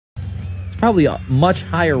probably a much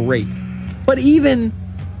higher rate. But even,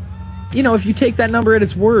 if you take that number at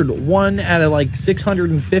its word, 1 out of like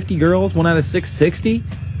 650 girls, 1 out of 660,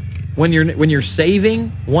 when you're saving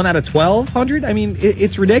 1 out of 1,200, I mean,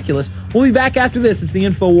 it's ridiculous. We'll be back after this. It's the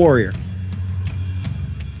Infowarrior.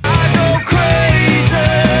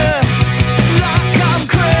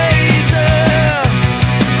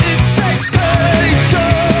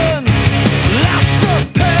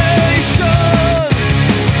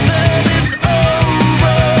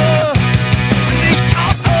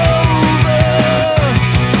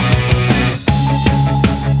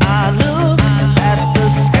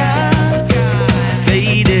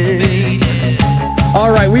 All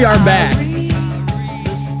right, we are back.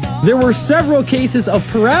 There were several cases of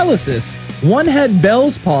paralysis. One had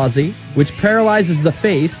Bell's palsy, which paralyzes the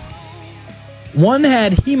face. One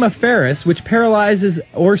had hemispheris, which paralyzes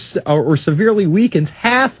or severely weakens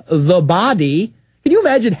half the body. Can you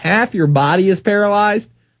imagine half your body is paralyzed?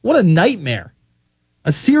 What a nightmare.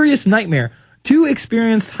 A serious nightmare. 2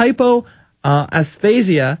 experienced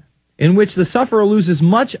hypoesthesia, in which the sufferer loses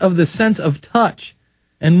much of the sense of touch.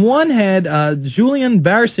 And 1 had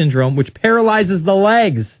Guillain-Barré syndrome, which paralyzes the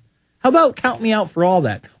legs. How about count me out for all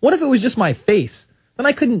that? What if it was just my face? Then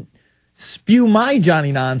I couldn't spew my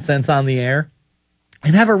Johnny nonsense on the air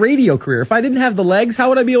and have a radio career. If I didn't have the legs, how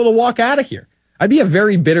would I be able to walk out of here? I'd be a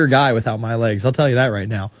very bitter guy without my legs, I'll tell you that right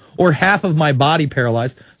now. Or half of my body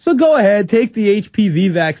paralyzed. So go ahead, take the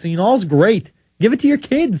HPV vaccine. All's great. Give it to your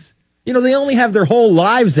kids. They only have their whole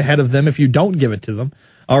lives ahead of them if you don't give it to them.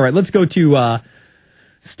 All right, let's go to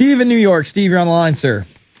Steve in New York. Steve, you're on the line, sir.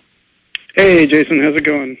 Hey, Jason. How's it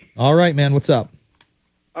going? All right, man. What's up?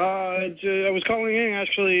 I was calling in,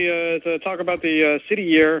 actually, to talk about the city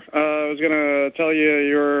year. I was going to tell you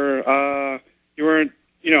you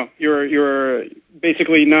were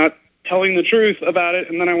basically not telling the truth about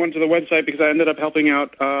it, and then I went to the website because I ended up helping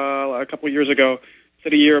out a couple of years ago.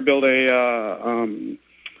 City year build a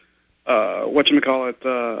whatchamacallit,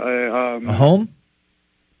 a home?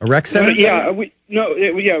 A rec center? It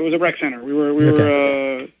was a rec center. We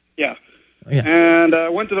were Yeah. And I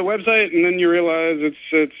went to the website, and then you realize it's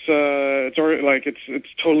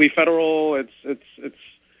totally federal. It's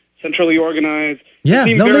centrally organized. Yeah,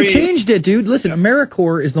 no, they changed it, dude. Listen,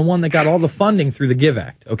 AmeriCorps is the one that got all the funding through the Give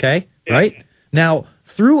Act. Okay, right now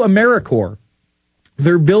through AmeriCorps,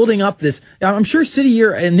 they're building up this. I'm sure City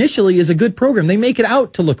Year initially is a good program. They make it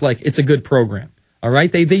out to look like it's a good program. All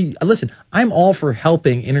right. They listen, I'm all for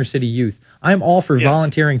helping inner city youth. I'm all for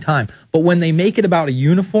volunteering time. But when they make it about a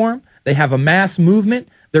uniform, they have a mass movement.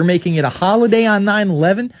 They're making it a holiday on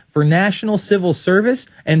 9/11 for national civil service.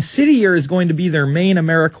 And City Year is going to be their main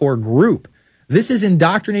AmeriCorps group. This is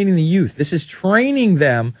indoctrinating the youth. This is training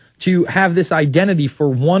them to have this identity for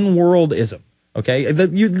one worldism. Okay.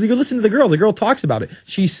 You listen to the girl. The girl talks about it.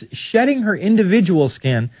 She's shedding her individual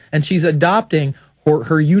skin and she's adopting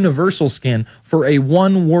her universal skin for a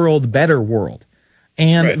one world, better world.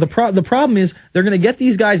 And the problem is they're going to get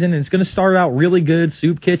these guys in and it's going to start out really good,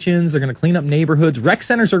 soup kitchens. They're going to clean up neighborhoods. Rec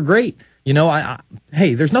centers are great.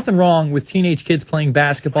 Hey, there's nothing wrong with teenage kids playing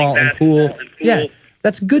basketball and pool. Yeah,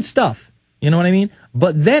 that's good stuff. You know what I mean?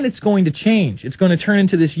 But then it's going to change. It's going to turn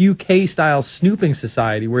into this UK-style snooping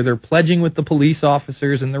society where they're pledging with the police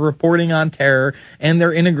officers and they're reporting on terror and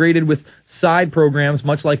they're integrated with side programs,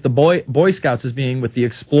 much like the Boy Scouts is being with the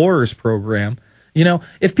Explorers program.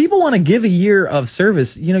 If people want to give a year of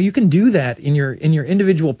service, you can do that in your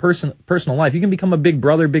individual personal life. You can become a big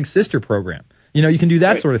brother, big sister program. You can do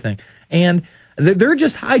that sort of thing. And they're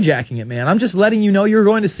just hijacking it, man. I'm just letting you know you're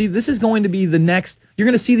going to see, this is going to be the next, you're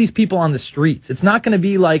going to see these people on the streets. It's not going to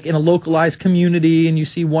be like in a localized community and you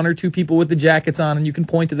see 1 or 2 people with the jackets on and you can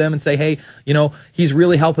point to them and say, hey, he's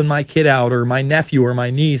really helping my kid out or my nephew or my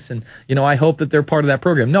niece. And, I hope that they're part of that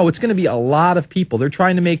program. No, it's going to be a lot of people. They're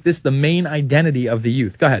trying to make this the main identity of the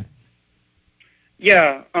youth. Go ahead.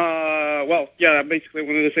 Yeah. I basically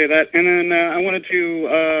wanted to say that. And then I wanted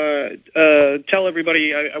to tell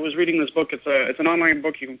everybody, I was reading this book. It's an online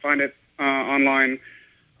book. You can find it online.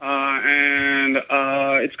 And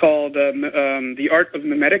it's called The Art of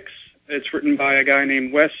Memetics. It's written by a guy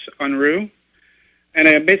named Wes Unruh.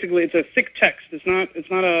 And basically it's a thick text. It's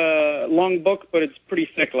not a long book, but it's pretty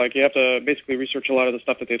thick. Like you have to basically research a lot of the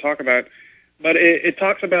stuff that they talk about. But it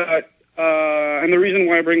talks about and the reason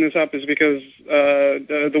why I bring this up is because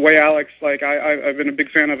the way Alex, I've been a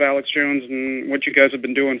big fan of Alex Jones and what you guys have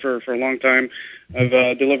been doing for a long time.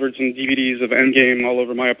 I've delivered some DVDs of Endgame all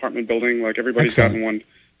over my apartment building, like everybody's gotten one.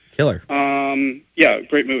 Killer.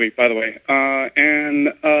 Great movie, by the way. And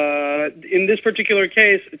in this particular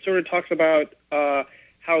case, it sort of talks about how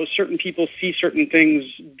how certain people see certain things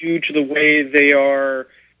due to the way they are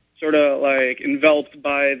sort of like enveloped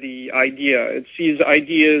by the idea. It sees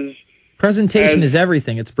ideas. Presentation is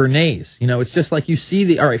everything. It's Bernays. You know, it's just like you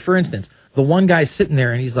see all right, for instance, the one guy sitting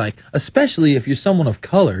there and he's like, especially if you're someone of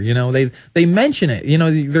color, you know, they mention it, you know,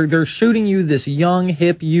 they're shooting you this young,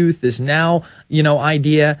 hip youth, this now, you know,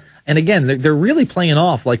 idea. And again, they're really playing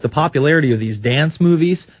off like the popularity of these dance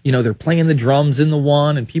movies. You know, they're playing the drums in the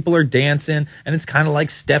one and people are dancing and it's kind of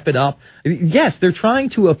like Step It Up. Yes, they're trying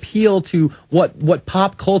to appeal to what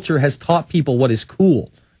pop culture has taught people what is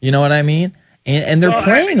cool. You know what I mean? And they're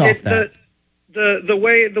playing off that. The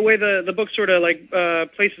way the book sort of like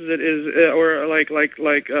places it is, or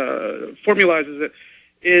formalizes it,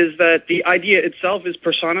 is that the idea itself is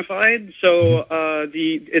personified. So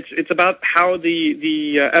it's about how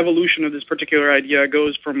the evolution of this particular idea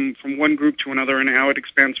goes from one group to another, and how it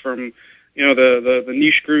expands from, you know, the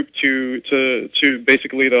niche group to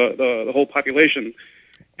basically the whole population.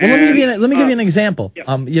 Well, let me give you an example.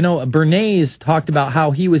 Yeah. You know, Bernays talked about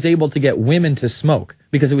how he was able to get women to smoke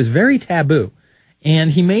because it was very taboo.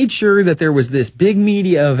 And he made sure that there was this big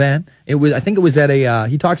media event. I think it was at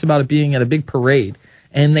he talks about it being at a big parade.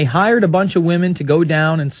 And they hired a bunch of women to go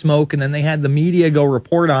down and smoke, and then they had the media go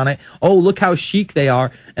report on it. Oh, look how chic they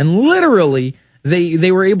are. And literally,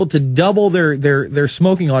 they were able to double their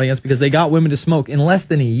smoking audience because they got women to smoke in less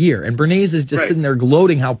than a year. And Bernays is just sitting there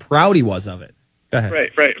gloating how proud he was of it. Go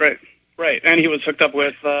ahead. Right. And he was hooked up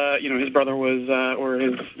with, you know, his brother was,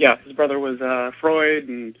 his brother was Freud,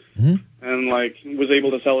 and like was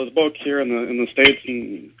able to sell his book here in the States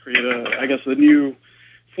and create a new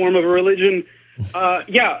form of a religion. What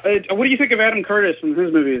do you think of Adam Curtis and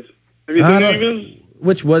his movies? Have you seen any of his?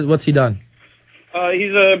 What's he done?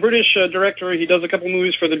 He's a British director. He does a couple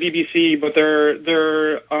movies for the BBC, but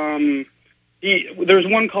there's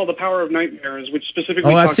one called The Power of Nightmares, which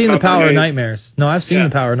specifically. Oh, I've seen The Power of Bernays. Nightmares. No, I've seen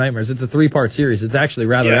The Power of Nightmares. It's a 3-part series. It's actually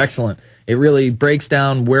rather excellent. It really breaks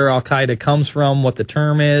down where Al Qaeda comes from, what the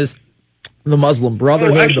term is, the Muslim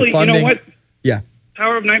Brotherhood, the funding. You know what? Yeah.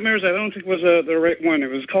 Power of Nightmares, I don't think was the right one. It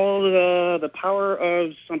was called The Power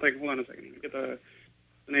of something. Hold on a second. Let me get the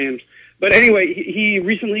names. But anyway, he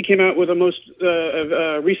recently came out with a most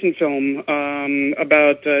recent film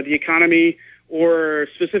about the economy, or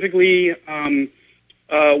specifically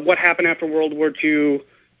what happened after World War II,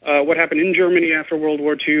 what happened in Germany after World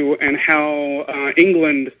War II, and how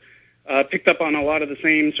England picked up on a lot of the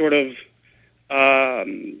same sort of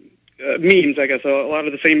memes, I guess, a lot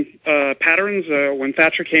of the same patterns. When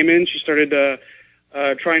Thatcher came in, she started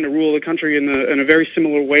trying to rule the country in a very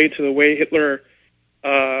similar way to the way Hitler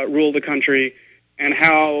ruled the country, and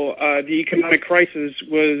how the economic crisis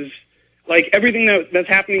was like everything that's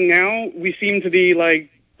happening now. We seem to be like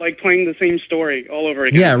playing the same story all over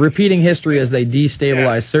again. Yeah, repeating history as they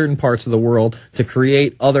destabilize certain parts of the world to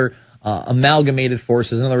create other amalgamated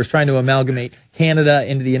forces. In other words, trying to amalgamate Canada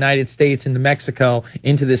into the United States, into Mexico,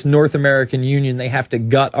 into this North American Union. They have to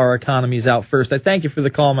gut our economies out first. I thank you for the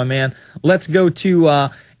call, my man. Let's go to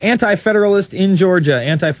Anti-Federalist in Georgia.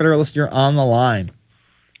 Anti-Federalist, you're on the line.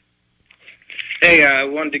 Hey, I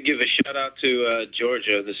wanted to give a shout-out to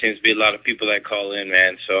Georgia. There seems to be a lot of people that call in,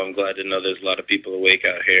 man, so I'm glad to know there's a lot of people awake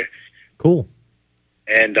out here. Cool.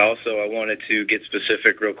 And also, I wanted to get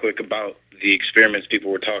specific real quick about the experiments people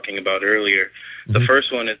were talking about earlier. Mm-hmm. The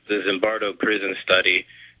first one is the Zimbardo prison study,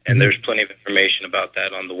 and there's plenty of information about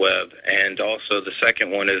that on the web. And also, the second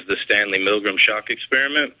one is the Stanley Milgram shock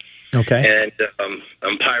experiment. Okay. And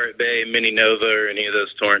on Pirate Bay, Mini Nova, or any of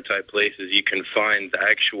those torrent-type places, you can find the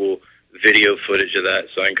actual video footage of that,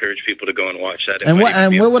 so I encourage people to go and watch that. And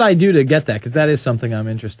what would I do to get that? Because that is something I'm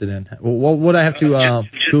interested in. What would I have to just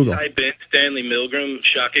Google? Type in Stanley Milgram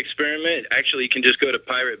shock experiment. Actually, you can just go to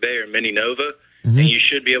Pirate Bay or Mini Nova, and you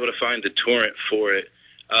should be able to find the torrent for it.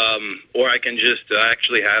 Or I can just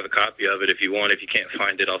actually have a copy of it if you want. If you can't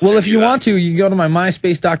find it, Well, if you want to, you can go to my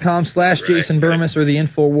myspace.com/Jason Bermas or the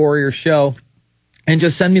Infowarrior show. And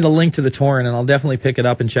just send me the link to the torrent, and I'll definitely pick it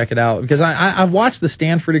up and check it out. Because I've watched the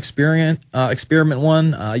Stanford experiment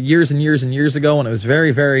one years and years and years ago, and it was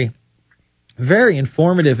very, very, very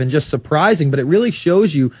informative and just surprising. But it really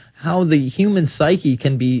shows you how the human psyche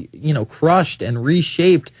can be, crushed and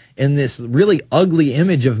reshaped in this really ugly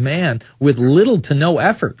image of man with little to no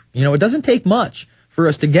effort. It doesn't take much for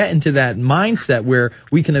us to get into that mindset where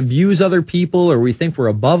we can abuse other people, or we think we're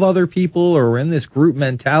above other people, or we're in this group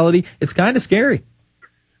mentality. It's kind of scary.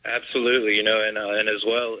 Absolutely, and as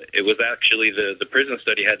well, it was actually the prison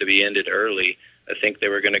study had to be ended early. I think they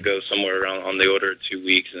were going to go somewhere around on the order of 2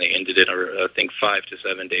 weeks, and they ended it, I think, 5 to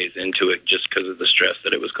 7 days into it, just because of the stress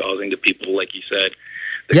that it was causing to people, like you said.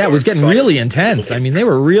 Yeah, it was getting really intense. I mean, they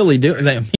were really doing.